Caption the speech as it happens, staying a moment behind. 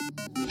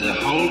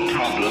whole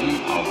problem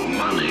of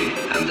money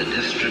and the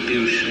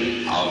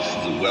distribution of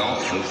the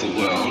wealth of the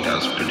world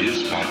as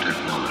produced by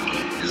technology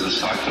is a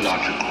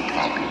psychological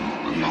problem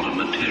and not a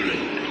material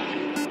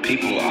problem.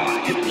 People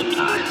are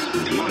hypnotized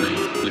with money,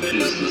 which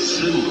is the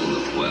symbol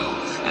of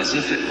wealth, as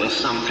if it was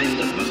something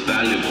that was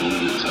valuable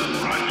in its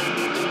own right.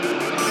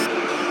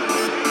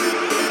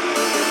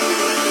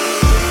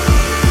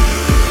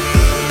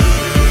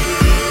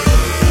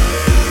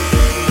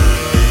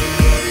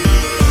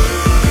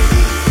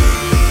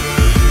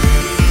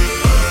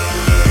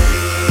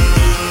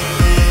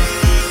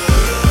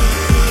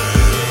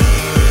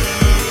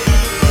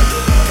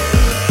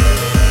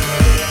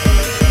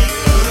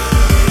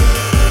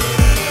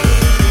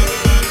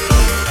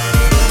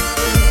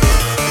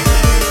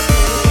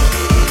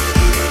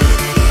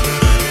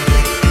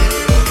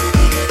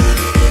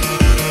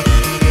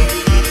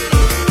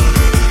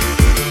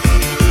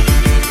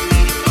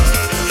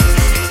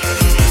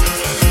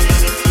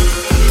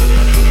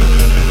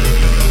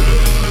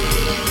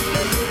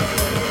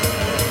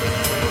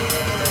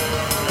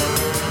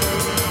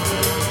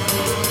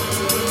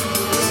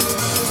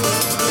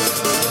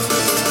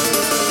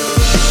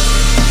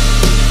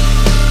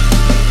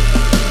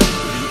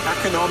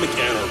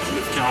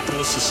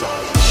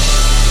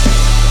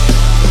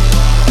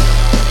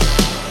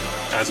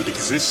 As it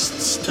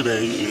exists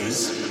today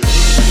is,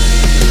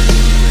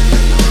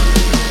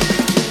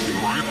 in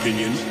my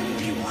opinion,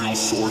 the real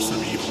source of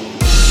evil.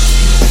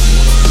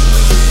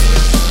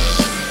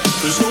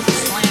 There's no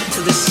plan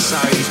to this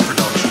society's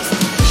production.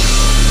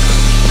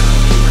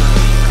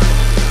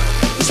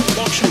 This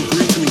production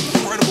brings an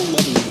incredible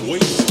level of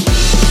waste,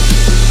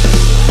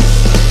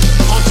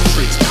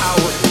 concentrates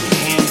power in the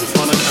hands of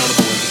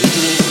unaccountable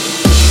individuals,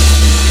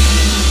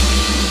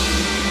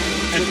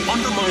 and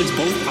undermines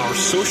both our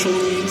social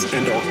needs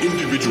and our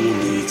individual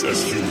needs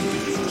as human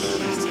beings.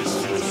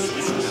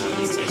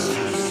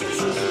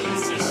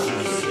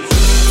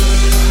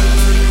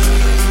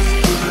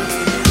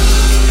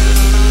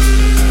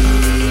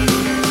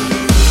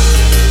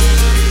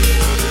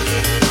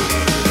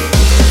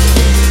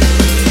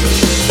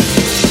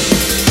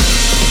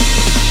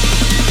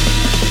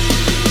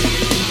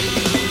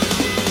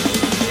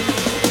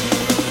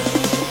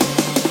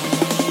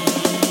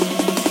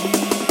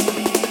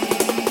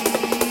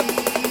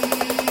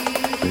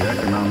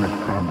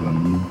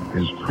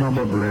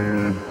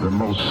 Probably the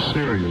most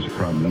serious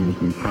problem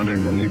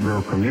confronting the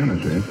Negro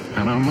community,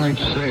 and I might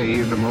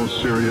say the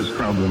most serious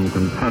problem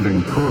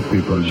confronting poor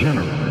people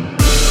generally.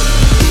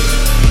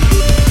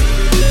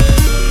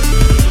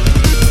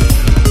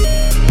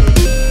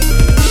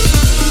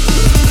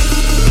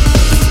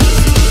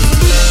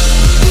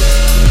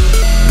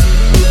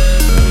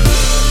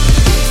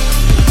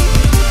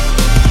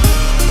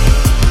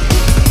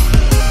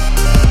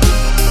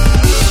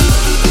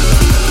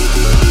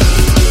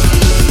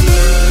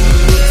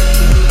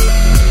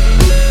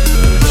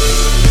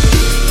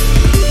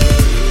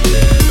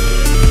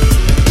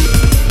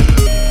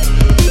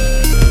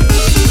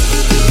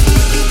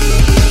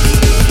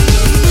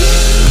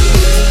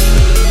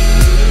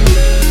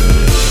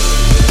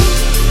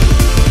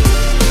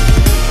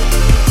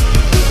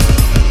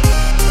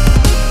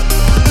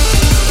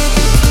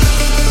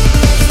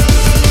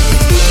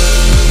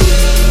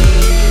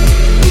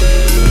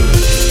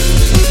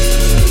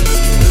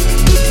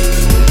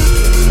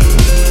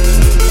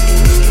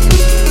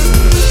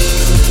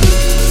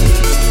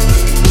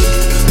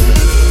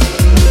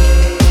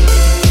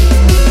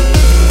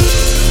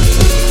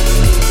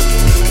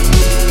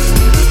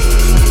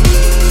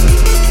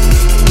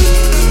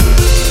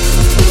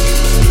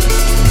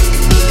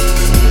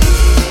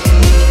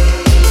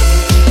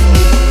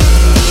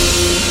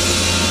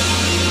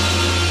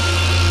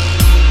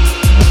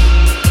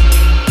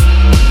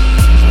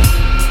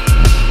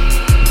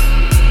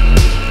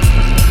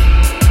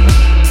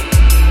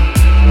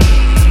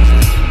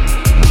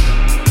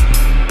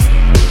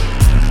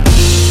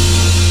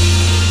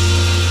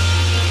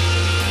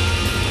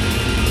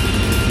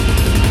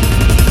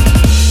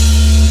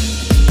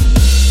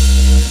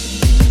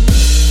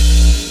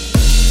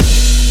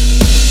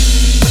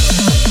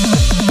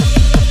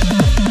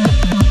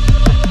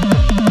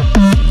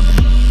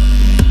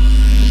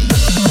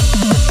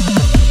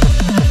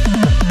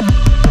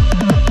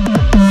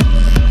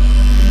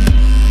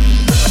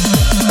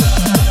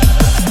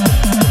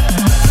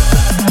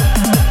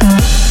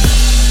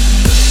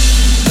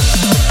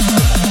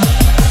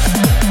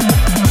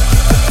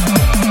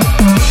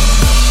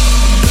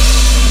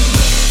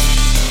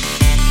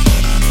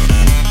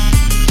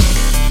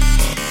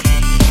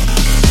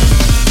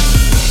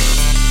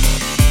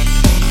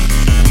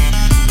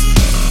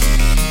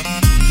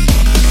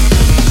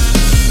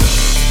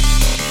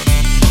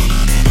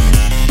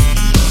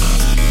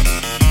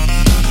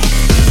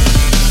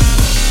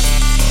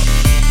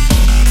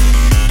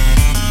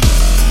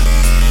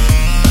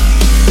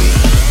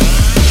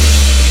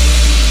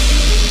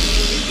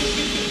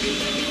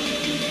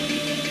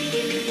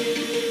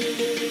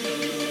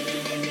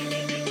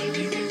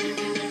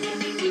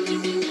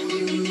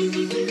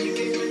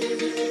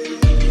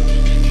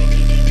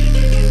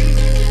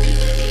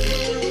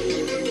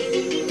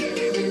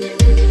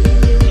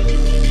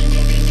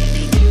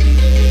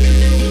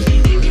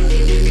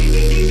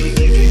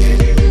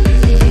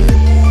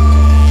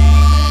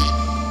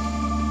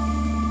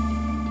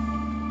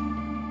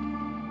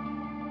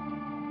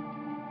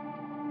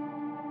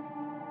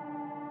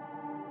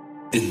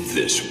 In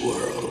this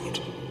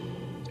world,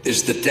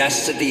 is the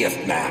destiny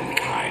of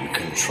mankind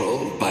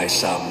controlled by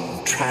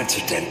some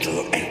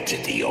transcendental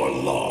entity or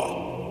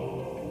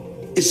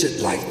law? Is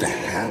it like the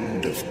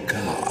hand of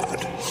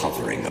God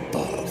hovering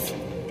above?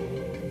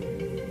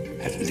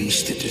 At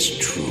least it is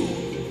true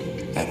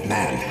that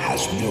man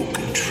has no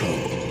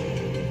control,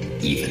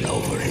 even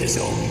over his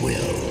own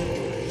will.